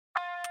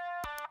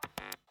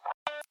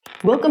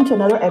Welcome to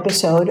another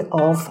episode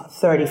of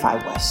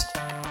 35 West.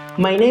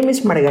 My name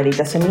is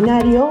Margarita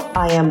Seminario.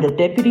 I am the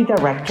Deputy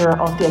Director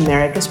of the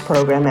Americas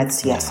Program at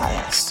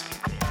CSIS.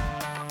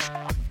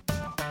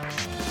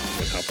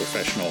 How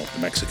professional the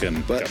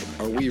Mexican government.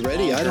 Are we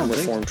ready? I don't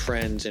reform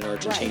trends in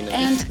Argentina. Right.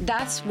 And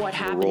that's what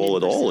happened. Role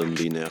at all in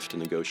the NAFTA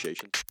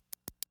negotiations.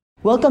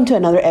 Welcome to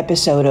another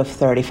episode of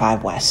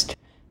 35 West.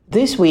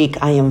 This week,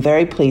 I am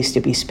very pleased to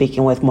be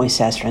speaking with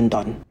Moises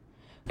Rendon.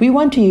 We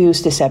want to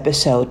use this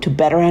episode to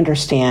better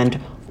understand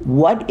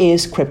what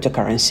is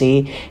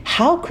cryptocurrency,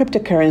 how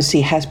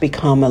cryptocurrency has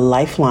become a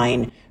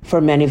lifeline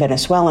for many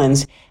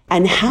Venezuelans,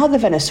 and how the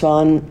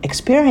Venezuelan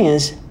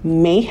experience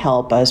may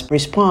help us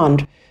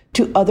respond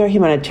to other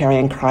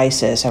humanitarian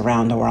crises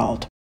around the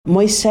world.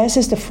 Moises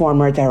is the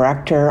former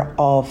director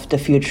of the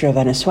Future of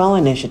Venezuela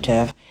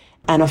initiative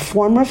and a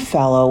former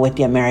fellow with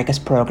the Americas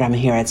program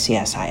here at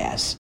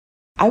CSIS.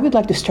 I would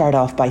like to start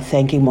off by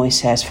thanking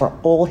Moises for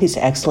all his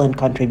excellent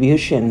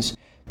contributions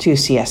to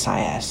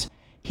CSIS.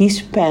 He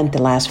spent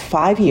the last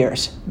 5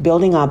 years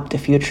building up the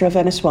Future of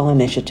Venezuela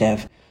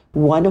initiative,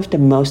 one of the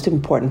most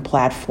important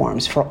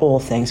platforms for all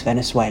things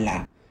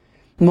Venezuela.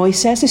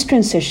 Moises is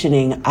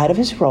transitioning out of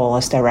his role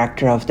as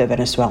director of the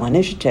Venezuela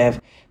initiative,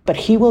 but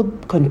he will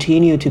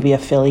continue to be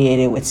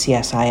affiliated with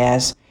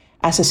CSIS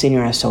as a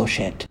senior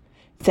associate.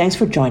 Thanks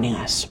for joining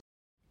us.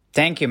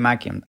 Thank you,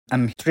 Maki.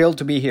 I'm thrilled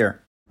to be here.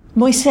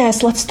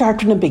 Moises, let's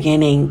start from the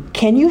beginning.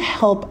 Can you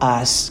help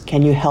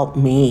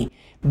me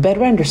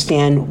better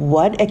understand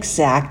what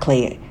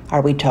exactly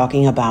are we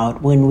talking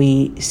about when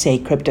we say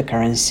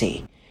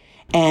cryptocurrency?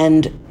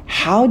 And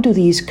how do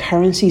these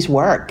currencies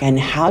work and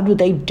how do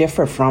they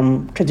differ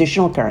from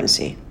traditional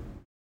currency?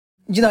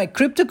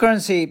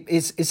 Cryptocurrency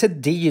is a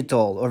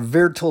digital or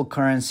virtual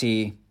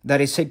currency that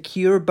is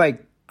secured by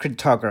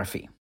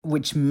cryptography,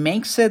 which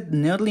makes it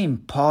nearly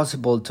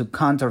impossible to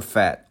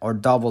counterfeit or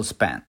double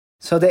spend.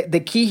 So the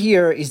key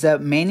here is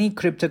that many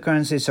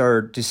cryptocurrencies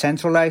are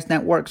decentralized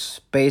networks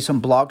based on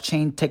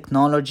blockchain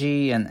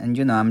technology.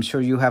 And I'm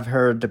sure you have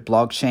heard the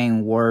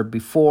blockchain word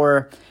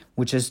before,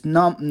 which is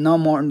no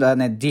more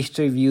than a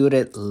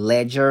distributed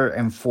ledger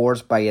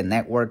enforced by a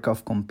network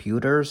of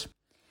computers.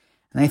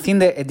 And I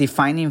think that a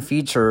defining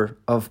feature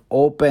of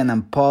open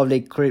and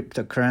public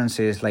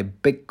cryptocurrencies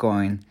like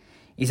Bitcoin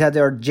is that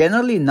they are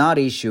generally not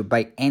issued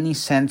by any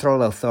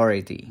central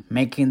authority,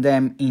 making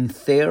them, in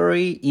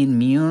theory,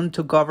 immune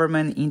to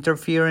government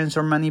interference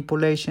or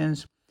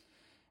manipulations.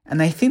 And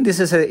I think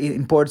this is an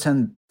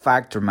important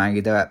factor,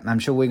 Maggie, that I'm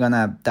sure we're going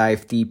to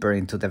dive deeper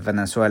into the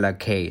Venezuela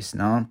case,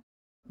 no?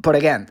 But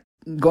again,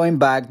 going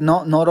back,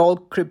 not all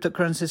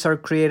cryptocurrencies are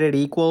created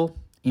equal.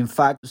 In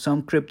fact,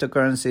 some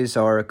cryptocurrencies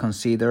are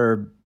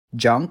considered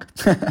junk.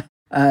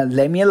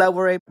 Let me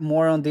elaborate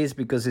more on this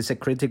because it's a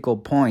critical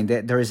point.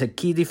 There is a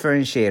key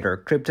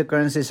differentiator.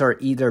 Cryptocurrencies are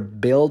either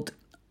built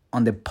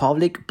on the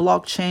public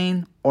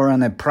blockchain or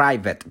on a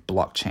private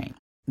blockchain.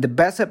 The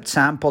best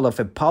example of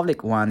a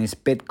public one is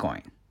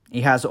Bitcoin.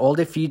 It has all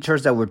the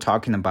features that we're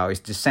talking about. It's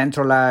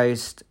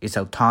decentralized, it's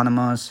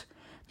autonomous,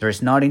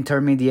 there's no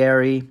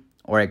intermediary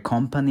or a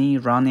company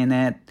running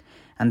it,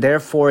 and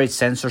therefore it's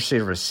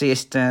censorship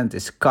resistant,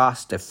 it's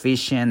cost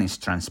efficient, it's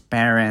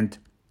transparent,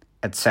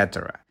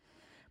 etc.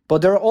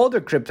 But there are other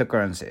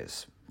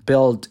cryptocurrencies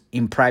built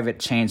in private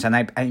chains.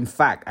 And in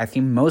fact, I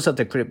think most of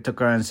the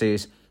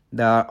cryptocurrencies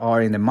that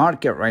are in the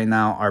market right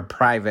now are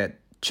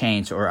private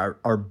chains or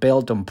are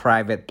built on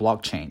private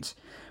blockchains.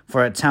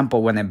 For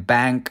example, when a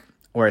bank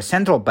or a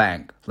central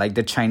bank, like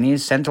the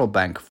Chinese central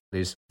bank,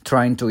 is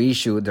trying to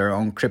issue their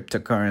own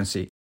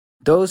cryptocurrency,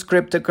 those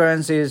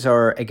cryptocurrencies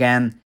are,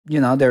 again,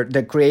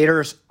 the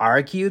creators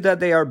argue that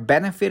they are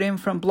benefiting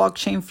from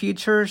blockchain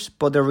features,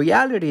 but the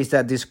reality is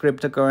that these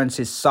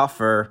cryptocurrencies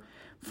suffer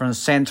from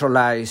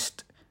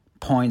centralized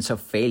points of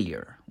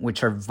failure,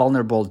 which are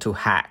vulnerable to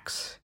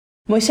hacks.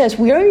 Moises,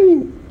 we are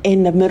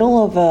in the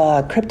middle of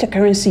a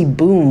cryptocurrency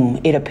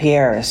boom, it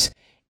appears.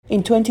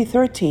 In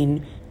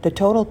 2013, the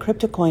total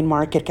cryptocoin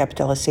market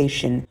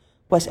capitalization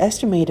was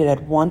estimated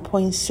at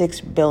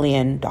 $1.6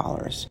 billion.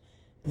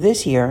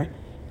 This year,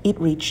 it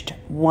reached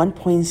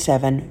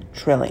 1.7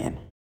 trillion.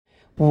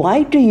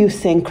 Why do you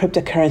think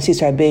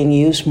cryptocurrencies are being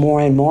used more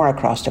and more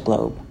across the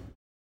globe?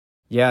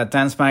 Yeah,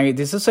 thanks, Maggie.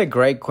 This is a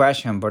great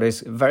question, but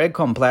it's a very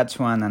complex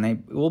one, and it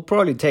will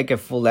probably take a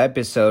full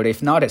episode,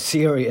 if not a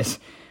series,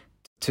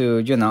 to,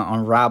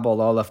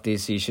 unravel all of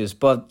these issues.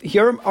 But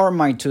here are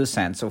my 2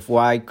 cents of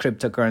why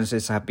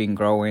cryptocurrencies have been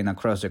growing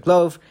across the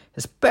globe,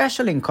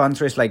 especially in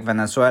countries like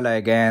Venezuela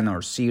again,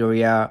 or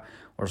Syria,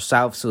 or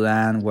South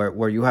Sudan,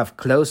 where you have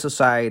closed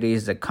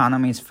societies, the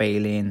economy is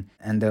failing,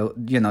 and there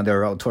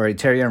are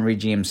authoritarian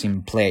regimes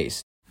in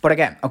place. But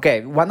again,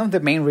 one of the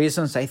main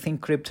reasons I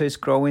think crypto is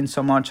growing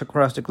so much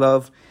across the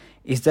globe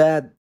is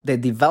that the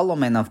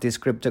development of these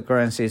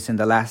cryptocurrencies in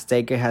the last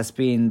decade has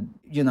been,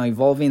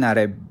 evolving at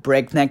a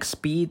breakneck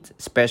speed,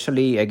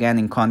 especially, again,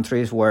 in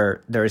countries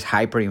where there is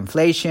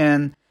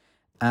hyperinflation.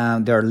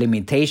 There are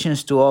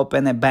limitations to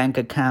open a bank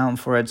account,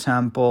 for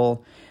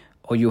example.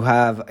 or you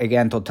have,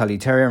 again,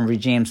 totalitarian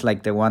regimes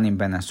like the one in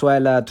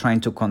Venezuela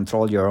trying to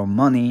control your own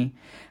money.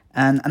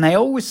 And I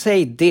always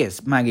say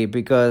this, Maggie,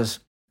 because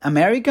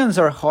Americans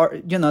are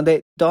hard,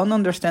 they don't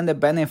understand the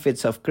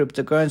benefits of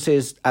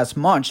cryptocurrencies as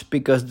much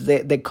because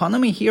the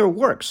economy here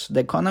works.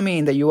 The economy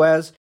in the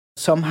US,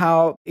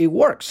 somehow it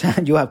works.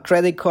 You have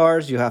credit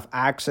cards, you have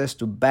access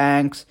to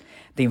banks,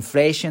 the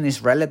inflation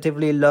is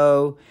relatively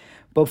low.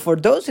 But for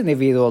those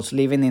individuals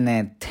living in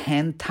a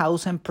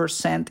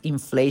 10,000%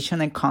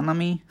 inflation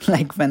economy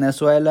like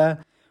Venezuela,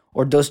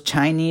 or those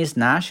Chinese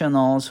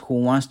nationals who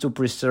wants to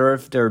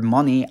preserve their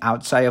money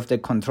outside of the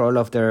control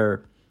of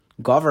their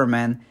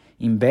government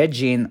in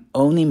Beijing,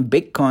 owning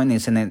Bitcoin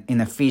is an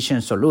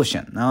inefficient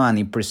solution, no? And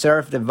it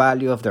preserves the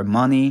value of their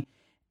money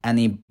and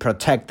it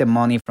protects the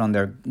money from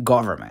their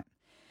government.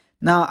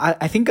 Now,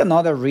 I think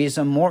another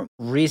reason, more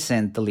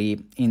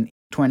recently in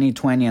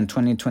 2020 and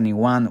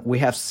 2021, we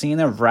have seen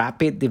a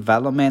rapid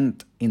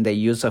development in the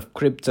use of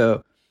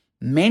crypto,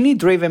 mainly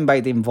driven by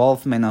the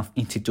involvement of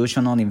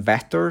institutional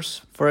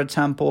investors. For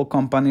example,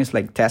 companies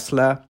like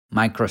Tesla,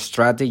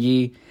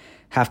 MicroStrategy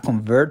have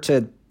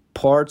converted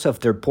parts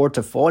of their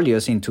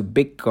portfolios into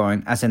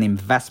Bitcoin as an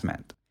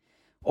investment.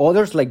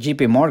 Others like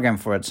JP Morgan,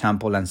 for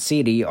example, and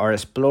Citi are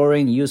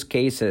exploring use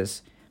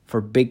cases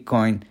for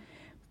Bitcoin.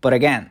 But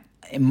again,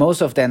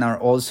 most of them are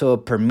also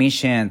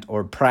permissioned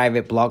or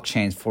private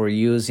blockchains for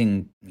use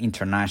in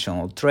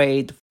international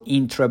trade,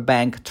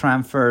 intra-bank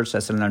transfers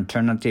as an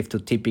alternative to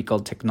typical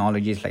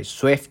technologies like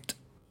SWIFT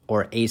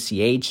or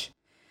ACH.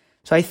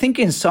 So I think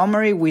in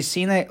summary, we've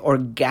seen an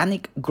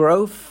organic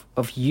growth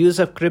of use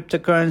of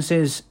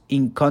cryptocurrencies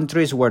in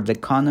countries where the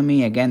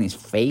economy, again, is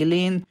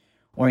failing,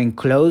 or in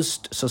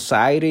closed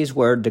societies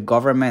where the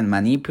government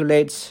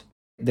manipulates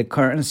the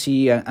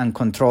currency and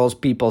controls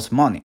people's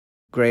money.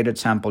 Great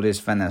example is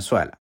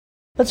Venezuela.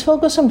 Let's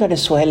focus on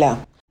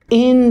Venezuela.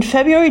 In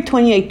February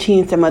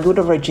 2018, the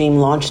Maduro regime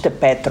launched the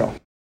Petro,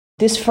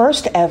 this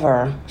first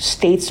ever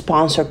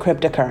state-sponsored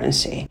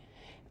cryptocurrency.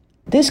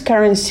 This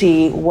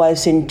currency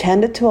was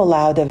intended to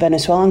allow the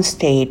Venezuelan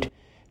state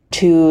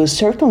to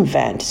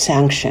circumvent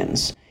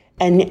sanctions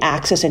and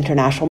access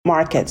international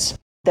markets.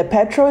 The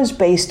Petro is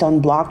based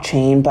on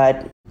blockchain,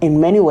 but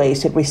in many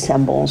ways it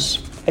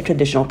resembles a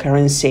traditional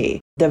currency.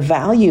 The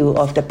value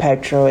of the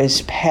Petro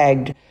is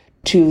pegged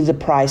to the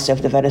price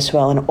of the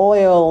Venezuelan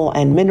oil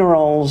and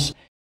minerals,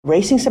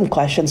 raising some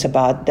questions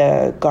about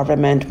the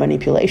government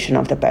manipulation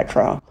of the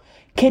Petro.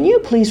 Can you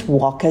please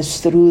walk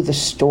us through the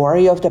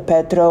story of the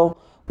Petro?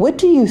 What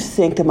do you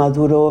think the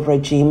Maduro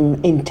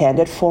regime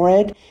intended for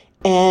it,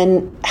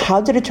 and how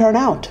did it turn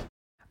out?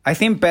 I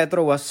think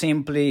Petro was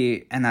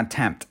simply an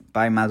attempt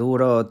by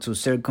Maduro to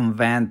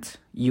circumvent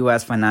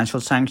U.S.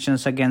 financial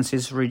sanctions against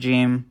his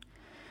regime.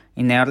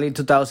 In early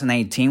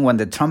 2018, when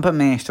the Trump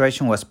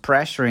administration was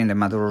pressuring the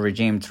Maduro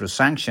regime through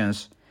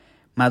sanctions,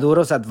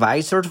 Maduro's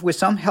advisors, with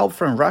some help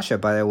from Russia,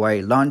 by the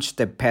way, launched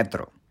the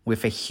Petro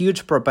with a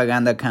huge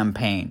propaganda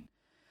campaign.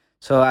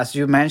 So as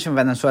you mentioned,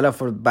 Venezuela,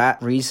 for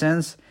bad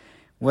reasons,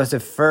 was the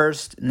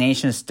first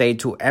nation state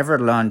to ever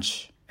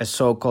launch a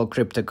so-called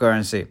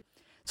cryptocurrency.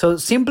 So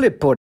simply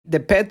put, the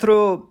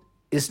Petro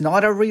is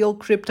not a real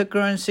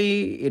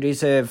cryptocurrency. It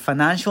is a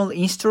financial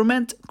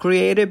instrument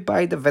created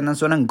by the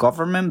Venezuelan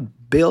government,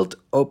 built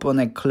upon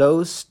a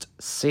closed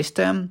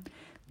system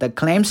that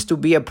claims to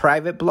be a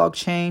private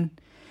blockchain.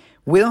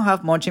 We don't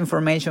have much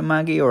information,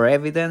 Maggie, or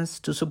evidence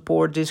to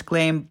support this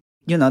claim.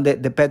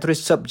 The Petro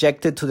is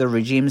subjected to the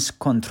regime's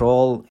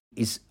control,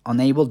 is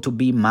unable to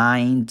be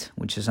mined,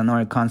 which is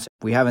another concept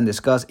we haven't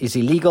discussed, is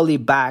illegally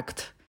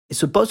backed. It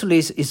supposedly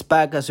is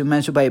backed, as you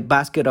mentioned, by a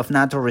basket of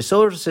natural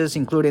resources,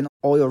 including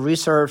oil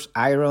reserves,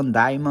 iron,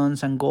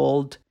 diamonds, and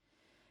gold.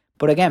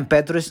 But again,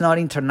 Petro is not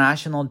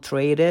international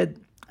traded,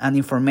 and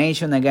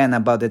information, again,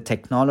 about the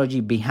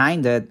technology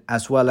behind it,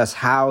 as well as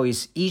how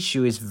its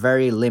issue is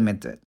very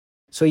limited.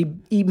 So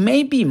it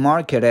may be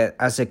marketed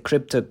as a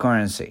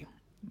cryptocurrency,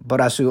 but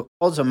as you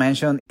also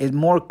mentioned, it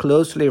more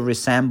closely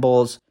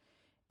resembles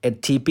a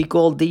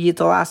typical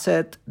digital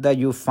asset that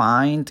you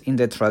find in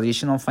the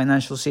traditional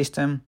financial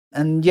system.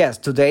 And yes,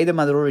 today the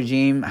Maduro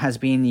regime has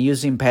been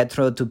using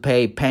Petro to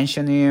pay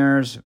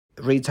pensioners,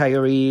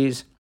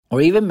 retirees, or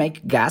even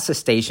make gas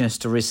stations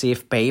to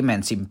receive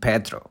payments in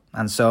Petro,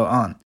 and so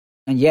on.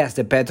 And yes,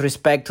 the Petro is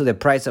pegged to the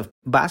price of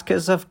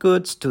baskets of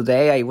goods.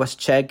 Today I was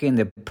checking,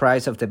 the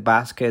price of the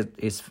basket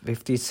is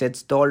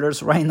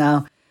 $56 right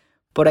now.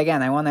 But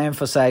again, I want to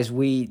emphasize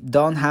we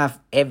don't have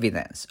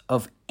evidence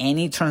of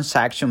any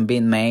transaction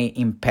being made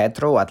in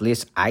Petro. At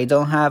least I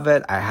don't have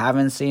it. I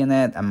haven't seen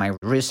it, and my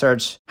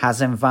research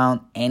hasn't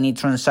found any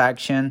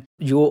transaction.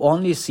 You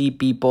only see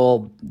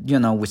people,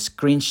 with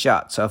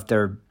screenshots of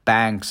their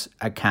bank's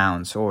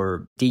accounts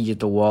or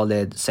digital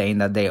wallet saying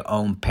that they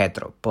own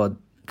Petro. But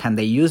can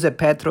they use the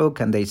Petro?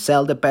 Can they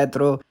sell the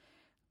Petro?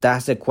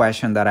 That's the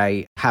question that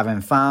I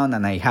haven't found,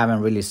 and I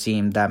haven't really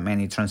seen that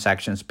many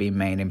transactions being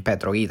made in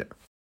Petro either.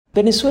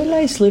 Venezuela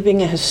is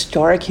living a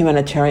historic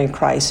humanitarian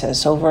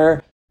crisis.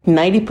 Over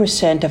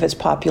 90% of its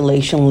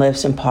population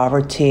lives in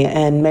poverty,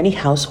 and many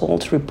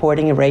households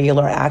reporting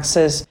irregular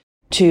access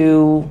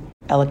to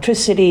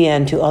electricity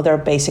and to other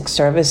basic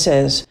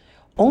services,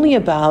 only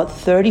about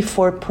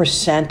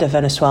 34% of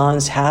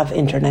Venezuelans have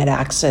internet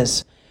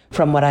access,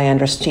 from what I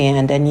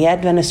understand. And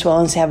yet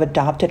Venezuelans have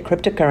adopted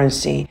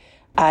cryptocurrency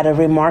at a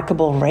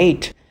remarkable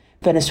rate.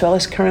 Venezuela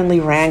is currently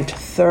ranked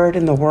third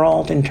in the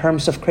world in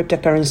terms of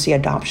cryptocurrency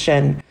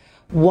adoption.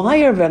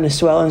 Why are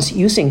Venezuelans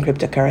using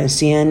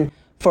cryptocurrency, and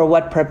for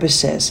what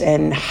purposes?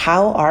 And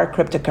how are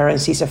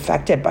cryptocurrencies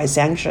affected by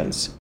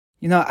sanctions?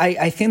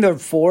 I think there are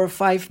 4 or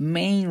 5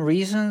 main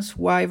reasons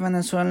why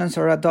Venezuelans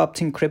are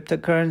adopting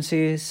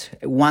cryptocurrencies.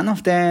 One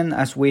of them,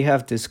 as we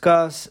have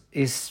discussed,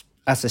 is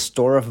as a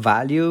store of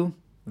value.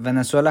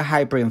 Venezuela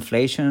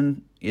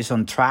hyperinflation is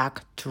on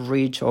track to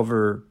reach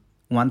over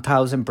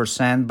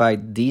 1,000% by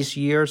this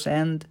year's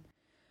end.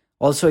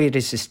 Also, it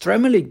is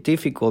extremely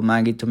difficult,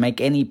 Maggie, to make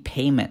any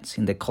payments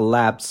in the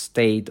collapsed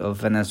state of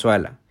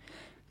Venezuela.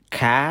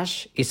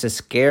 Cash is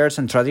scarce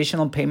and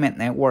traditional payment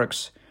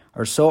networks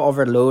are so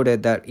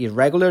overloaded that it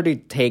regularly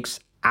takes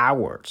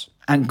hours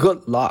and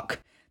good luck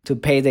to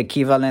pay the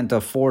equivalent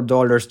of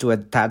 $4 to a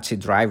taxi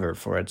driver,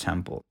 for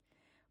example.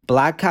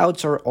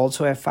 Blackouts are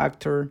also a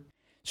factor.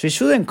 So it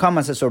shouldn't come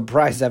as a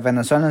surprise that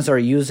Venezuelans are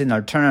using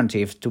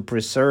alternatives to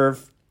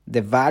preserve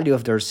the value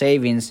of their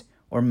savings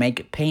or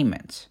make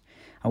payments.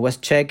 I was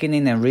checking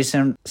in a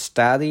recent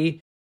study,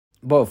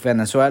 both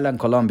Venezuela and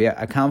Colombia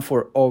account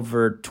for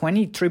over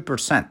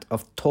 23%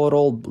 of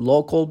total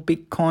local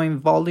Bitcoin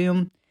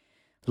volume.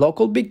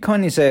 Local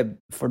Bitcoin is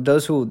for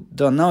those who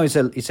don't know, is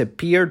a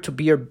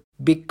peer-to-peer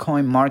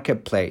Bitcoin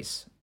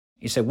marketplace.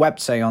 It's a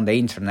website on the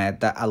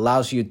internet that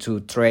allows you to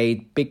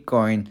trade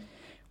Bitcoin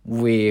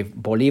with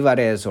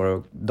bolívares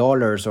or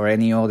dollars or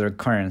any other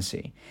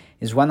currency.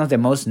 It's one of the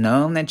most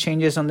known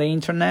exchanges on the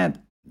internet.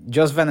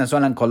 Just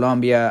Venezuela and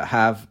Colombia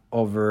have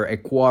over a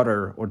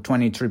quarter or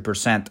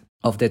 23%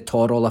 of the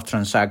total of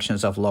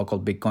transactions of local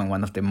Bitcoin,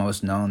 one of the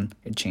most known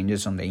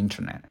exchanges on the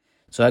internet.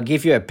 So I'll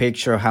give you a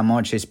picture of how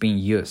much it's being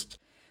used.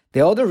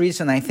 The other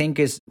reason I think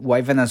is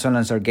why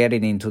Venezuelans are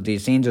getting into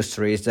this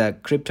industry is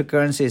that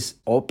cryptocurrency is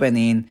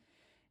opening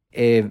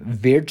a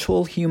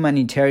virtual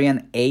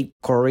humanitarian aid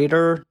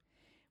corridor,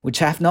 which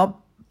have not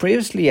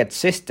previously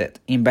existed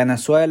in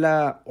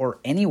Venezuela or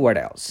anywhere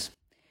else.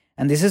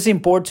 And this is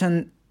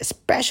important,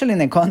 especially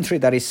in a country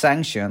that is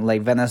sanctioned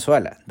like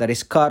Venezuela, that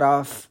is cut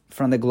off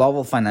from the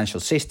global financial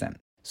system.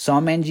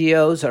 Some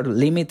NGOs are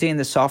limiting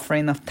the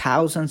suffering of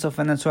thousands of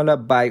Venezuela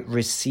by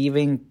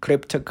receiving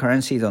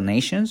cryptocurrency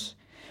donations,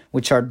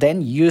 which are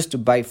then used to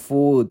buy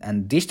food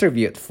and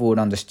distribute food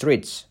on the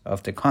streets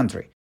of the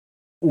country.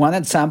 One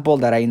example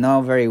that I know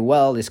very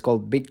well is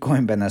called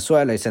Bitcoin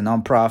Venezuela. It's a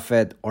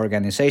nonprofit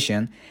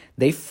organization.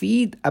 They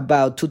feed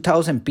about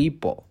 2,000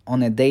 people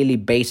on a daily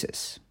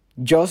basis,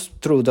 just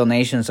through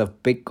donations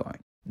of Bitcoin.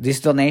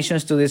 These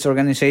donations to these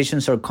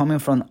organizations are coming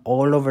from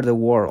all over the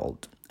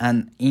world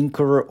and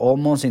incur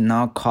almost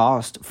no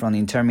cost from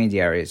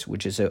intermediaries,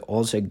 which is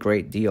also a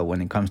great deal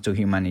when it comes to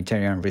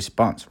humanitarian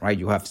response, right?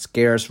 You have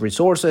scarce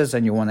resources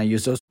and you want to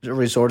use those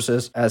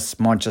resources as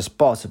much as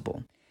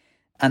possible.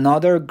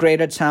 Another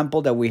great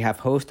example that we have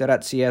hosted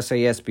at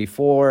CSIS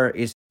before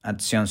is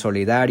Acción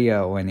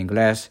Solidaria, or in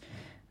English,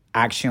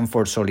 Action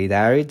for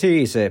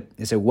Solidarity.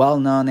 It's a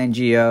well-known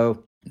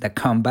NGO that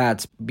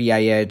combats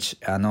VIH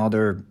and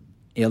other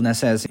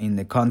illnesses in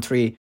the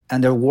country.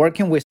 And they're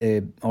working with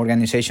an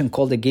organization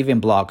called the Giving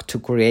Block to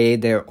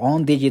create their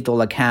own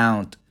digital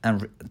account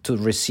and to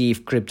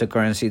receive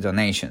cryptocurrency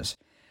donations.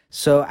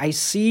 So I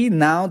see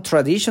now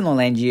traditional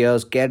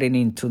NGOs getting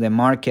into the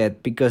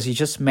market because it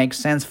just makes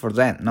sense for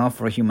them, not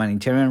for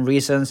humanitarian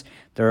reasons.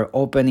 They're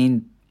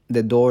opening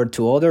the door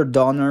to other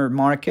donor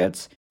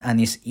markets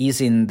and it's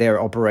easing their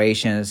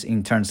operations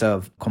in terms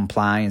of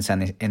compliance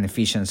and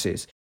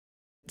efficiencies.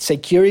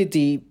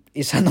 Security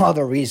is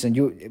another reason.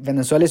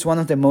 Venezuela is one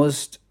of the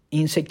most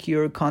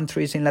insecure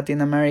countries in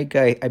Latin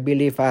America, I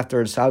believe after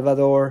El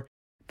Salvador.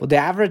 But the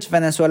average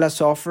Venezuela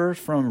suffers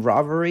from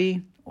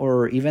robbery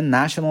or even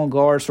National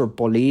Guards or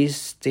police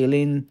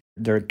stealing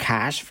their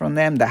cash from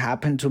them. That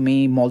happened to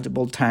me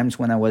multiple times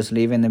when I was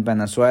living in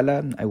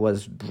Venezuela. I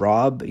was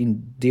robbed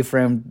in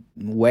different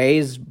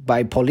ways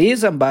by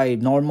police and by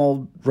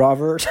normal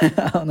robbers.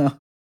 I don't know.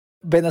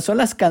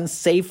 Venezuelans can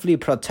safely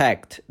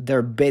protect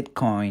their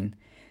Bitcoin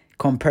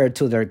compared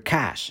to their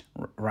cash,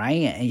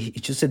 right?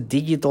 It's just a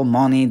digital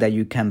money that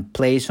you can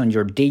place on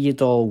your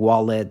digital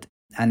wallet,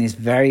 and it's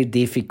very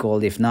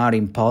difficult, if not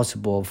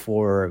impossible,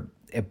 for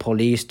a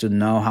police to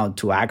know how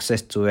to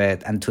access to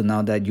it and to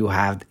know that you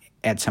have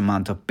X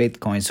amount of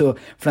Bitcoin. So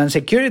from a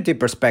security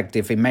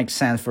perspective, it makes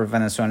sense for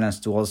Venezuelans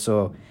to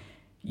also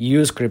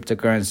use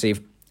cryptocurrency.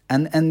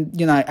 And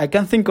I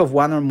can think of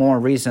one or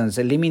more reasons.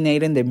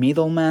 Eliminating the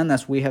middleman,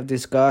 as we have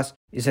discussed,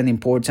 is an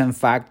important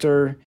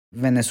factor.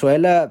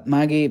 Venezuela,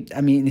 Maggie,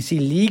 it's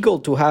illegal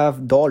to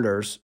have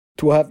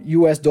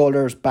US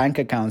dollars bank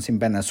accounts in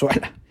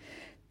Venezuela,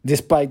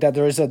 despite that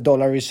there is a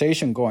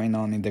dollarization going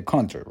on in the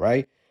country,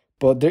 right?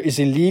 But it's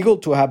illegal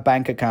to have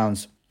bank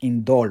accounts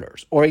in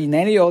dollars or in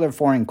any other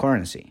foreign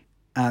currency.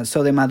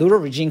 So the Maduro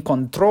regime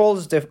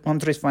controls the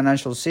country's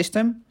financial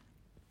system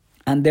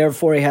and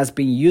therefore it has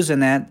been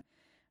using it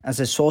as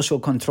a social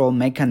control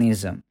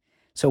mechanism.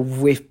 So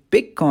with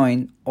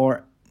Bitcoin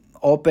or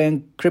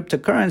open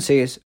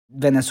cryptocurrencies,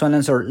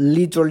 Venezuelans are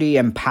literally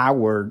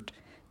empowered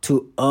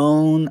to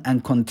own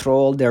and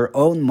control their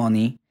own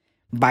money,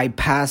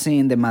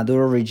 bypassing the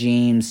Maduro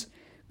regime's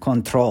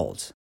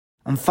controls.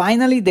 And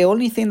finally, the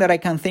only thing that I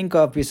can think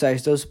of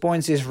besides those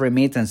points is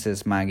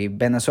remittances, Maggie.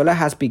 Venezuela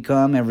has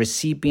become a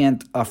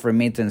recipient of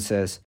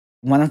remittances,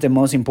 one of the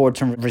most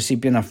important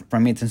recipient of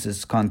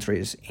remittances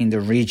countries in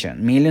the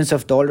region. Millions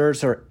of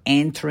dollars are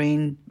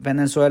entering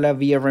Venezuela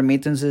via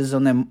remittances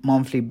on a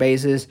monthly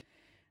basis.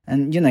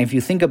 And, if you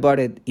think about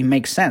it, it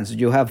makes sense.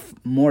 You have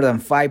more than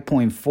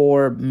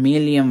 5.4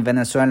 million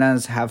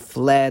Venezuelans have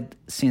fled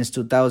since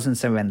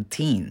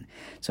 2017.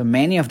 So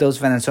many of those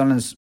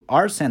Venezuelans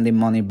are sending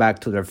money back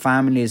to their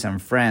families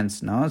and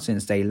friends,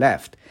 since they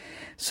left.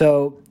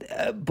 So,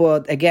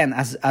 but again,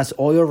 as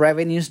oil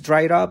revenues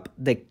dried up,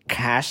 the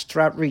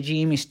cash-strapped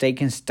regime is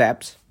taking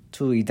steps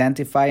to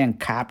identify and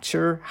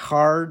capture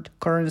hard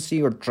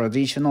currency or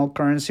traditional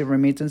currency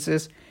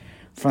remittances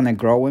from a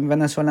growing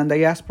Venezuelan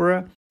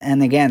diaspora.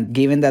 And again,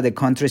 given that the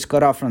country is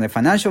cut off from the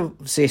financial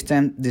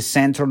system,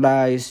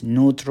 decentralized,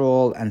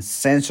 neutral, and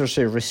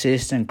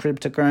censorship-resistant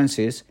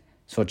cryptocurrencies,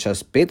 such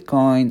as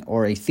Bitcoin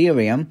or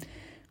Ethereum,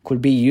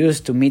 could be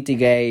used to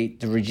mitigate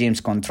the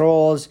regime's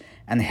controls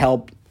and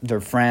help their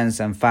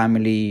friends and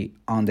family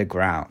on the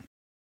ground.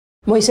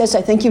 Moises,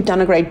 I think you've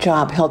done a great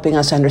job helping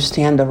us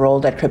understand the role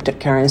that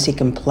cryptocurrency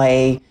can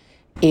play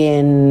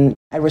in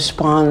a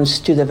response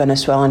to the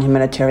Venezuelan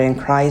humanitarian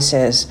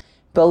crisis,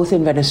 both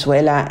in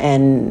Venezuela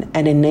and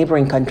in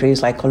neighboring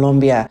countries like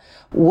Colombia.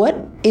 What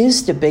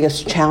is the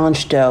biggest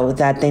challenge, though,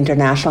 that the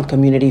international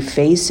community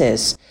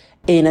faces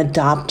in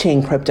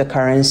adopting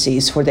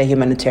cryptocurrencies for the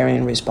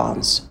humanitarian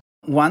response?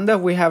 One that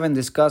we haven't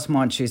discussed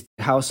much is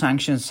how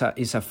sanctions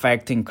is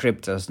affecting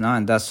cryptos,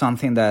 and that's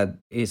something that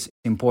is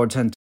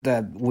important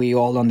that we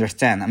all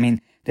understand. I mean,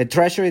 the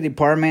Treasury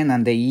Department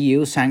and the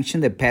EU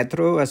sanctioned the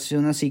Petro as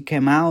soon as it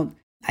came out.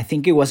 I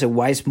think it was a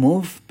wise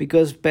move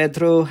because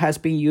Petro has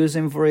been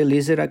using for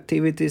illicit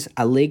activities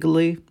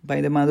illegally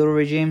by the Maduro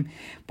regime.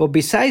 But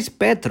besides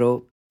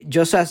Petro,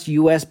 just as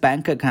U.S.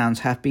 bank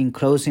accounts have been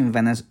closing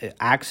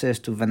access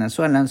to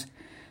Venezuelans,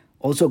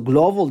 also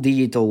global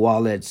digital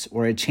wallets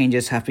or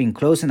exchanges have been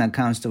closing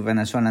accounts to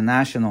Venezuelan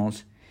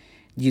nationals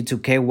due to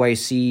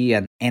KYC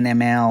and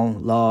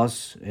NML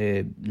laws,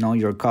 know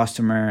your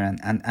customer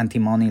and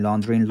anti-money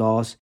laundering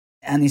laws.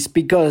 And it's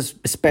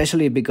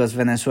especially because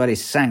Venezuela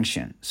is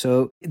sanctioned.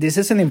 So this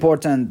is an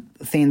important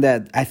thing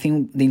that I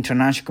think the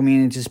international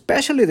community,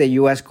 especially the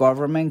U.S.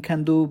 government,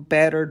 can do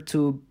better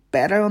to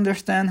better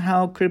understand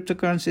how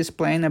cryptocurrency is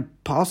playing a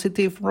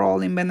positive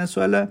role in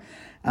Venezuela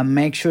and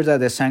make sure that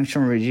the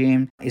sanction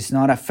regime is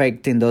not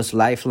affecting those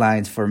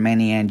lifelines for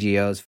many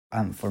NGOs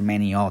and for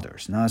many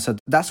others. So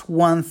that's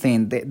one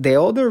thing. The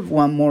other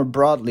one, more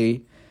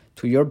broadly,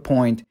 to your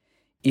point,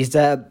 is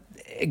that,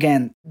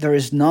 again, there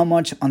is not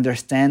much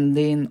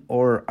understanding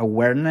or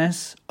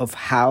awareness of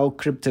how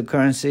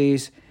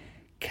cryptocurrencies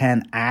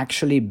can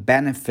actually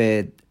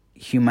benefit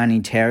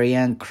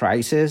humanitarian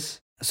crisis.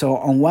 So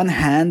on one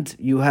hand,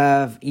 you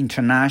have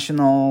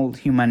international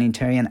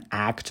humanitarian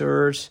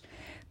actors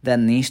that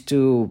needs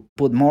to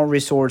put more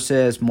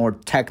resources, more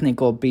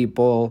technical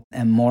people,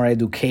 and more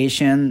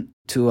education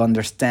to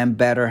understand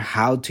better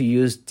how to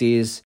use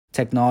this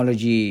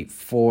technology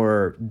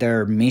for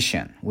their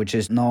mission, which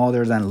is no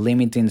other than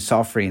limiting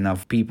suffering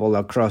of people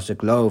across the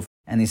globe.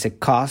 And it's a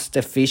cost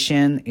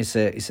efficient, it's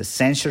a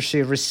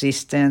censorship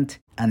resistant,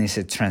 and it's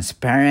a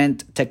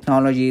transparent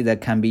technology that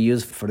can be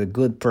used for the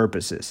good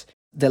purposes.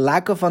 The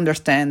lack of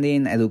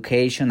understanding,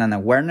 education, and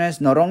awareness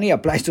not only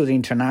applies to the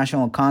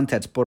international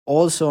context, but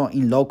also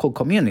in local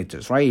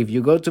communities, right? If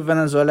you go to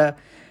Venezuela,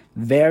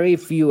 very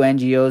few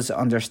NGOs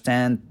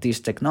understand this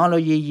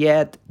technology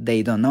yet.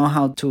 They don't know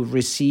how to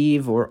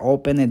receive or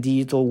open a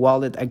digital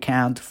wallet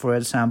account, for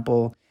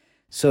example.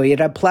 So it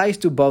applies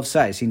to both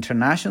sides,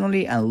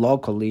 internationally and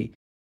locally.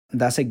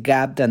 That's a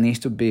gap that needs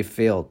to be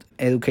filled.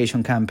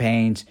 Education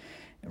campaigns,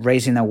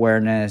 raising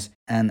awareness,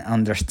 and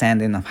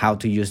understanding of how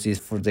to use this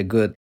for the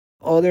good.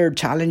 Other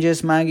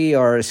challenges, Maggie,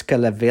 are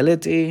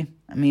scalability.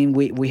 I mean,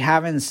 we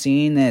haven't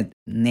seen a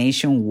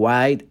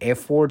nationwide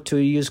effort to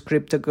use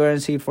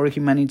cryptocurrency for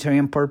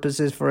humanitarian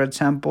purposes, for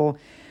example.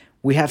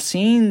 We have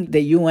seen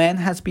the UN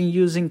has been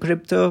using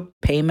crypto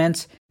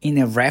payments in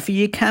a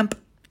refugee camp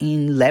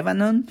in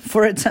Lebanon,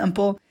 for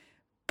example.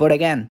 But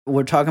again,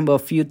 we're talking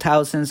about a few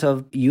thousands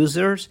of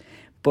users.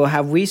 But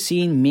have we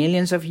seen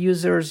millions of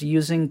users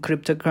using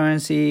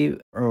cryptocurrency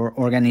or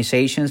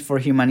organizations for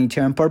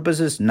humanitarian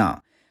purposes? No.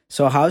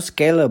 So how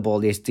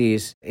scalable is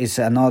this is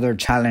another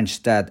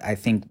challenge that I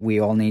think we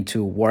all need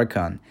to work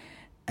on.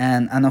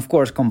 And of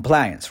course,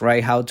 compliance,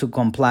 right? How to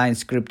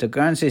compliance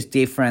cryptocurrency is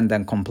different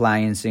than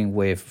compliancing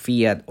with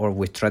fiat or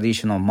with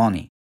traditional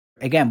money.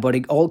 Again, but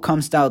it all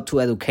comes down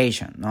to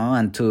education, no?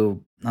 And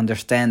to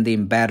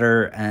understanding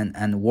better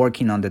and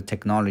working on the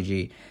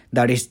technology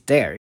that is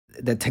there.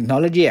 the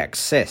technology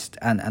exists,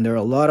 and there are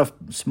a lot of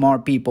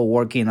smart people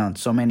working on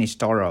so many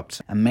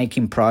startups and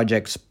making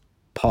projects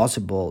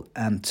possible.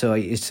 And so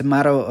it's a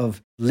matter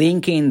of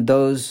linking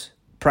those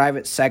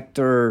private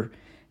sector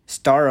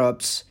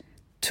startups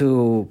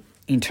to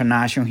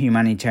international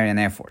humanitarian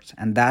efforts.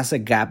 And that's a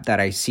gap that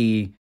I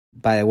see.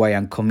 By the way,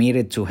 I'm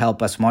committed to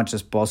help as much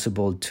as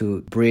possible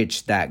to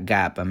bridge that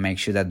gap and make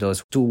sure that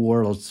those two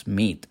worlds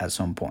meet at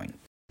some point.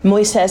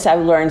 Moises,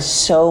 I've learned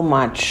so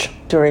much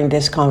during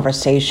this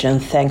conversation.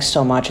 Thanks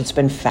so much. It's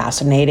been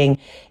fascinating.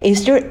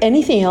 Is there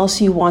anything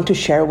else you want to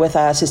share with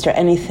us? Is there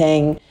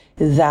anything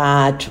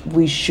that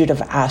we should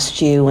have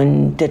asked you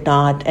and did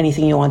not?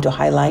 Anything you want to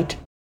highlight?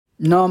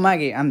 No,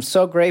 Maggie, I'm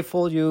so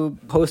grateful you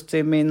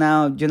hosted me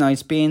now.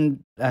 It's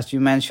been, as you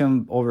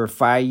mentioned, over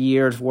 5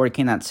 years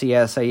working at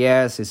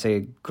CSIS. It's a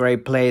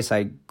great place.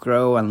 I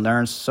grow and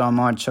learn so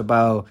much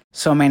about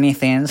so many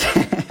things.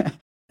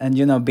 And,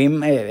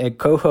 being a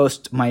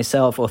co-host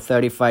myself of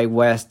 35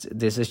 West,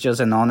 this is just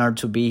an honor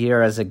to be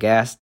here as a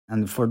guest.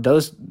 And for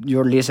those,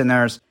 your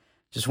listeners,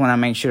 just want to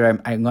make sure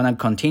I'm going to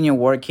continue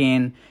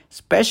working,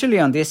 especially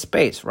on this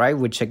space, right?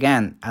 Which,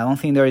 again, I don't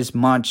think there is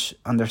much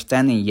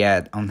understanding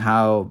yet on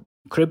how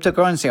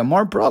cryptocurrency, and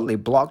more broadly,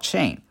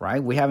 blockchain,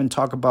 right? We haven't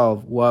talked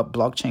about what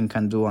blockchain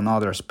can do on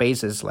other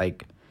spaces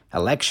like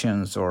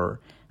elections or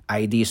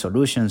ID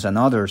solutions and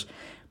others.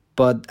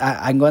 But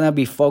I'm going to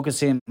be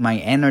focusing my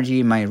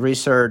energy, my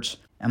research,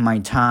 and my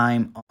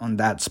time on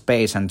that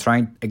space and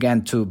trying,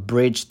 again, to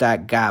bridge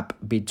that gap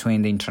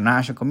between the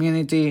international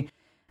community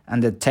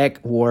and the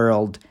tech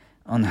world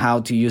on how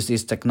to use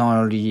this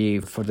technology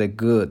for the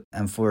good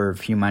and for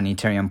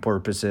humanitarian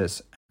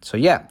purposes. So,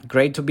 yeah,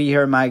 great to be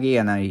here, Maggie,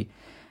 and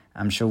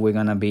I'm sure we're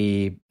going to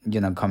be,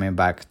 coming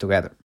back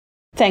together.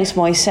 Thanks,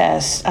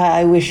 Moises.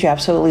 I wish you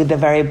absolutely the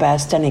very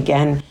best. And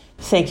again,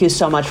 thank you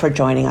so much for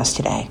joining us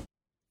today.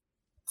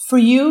 For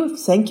you,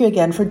 thank you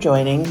again for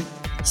joining.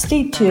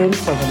 Stay tuned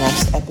for the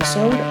next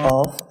episode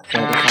of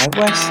 35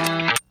 West.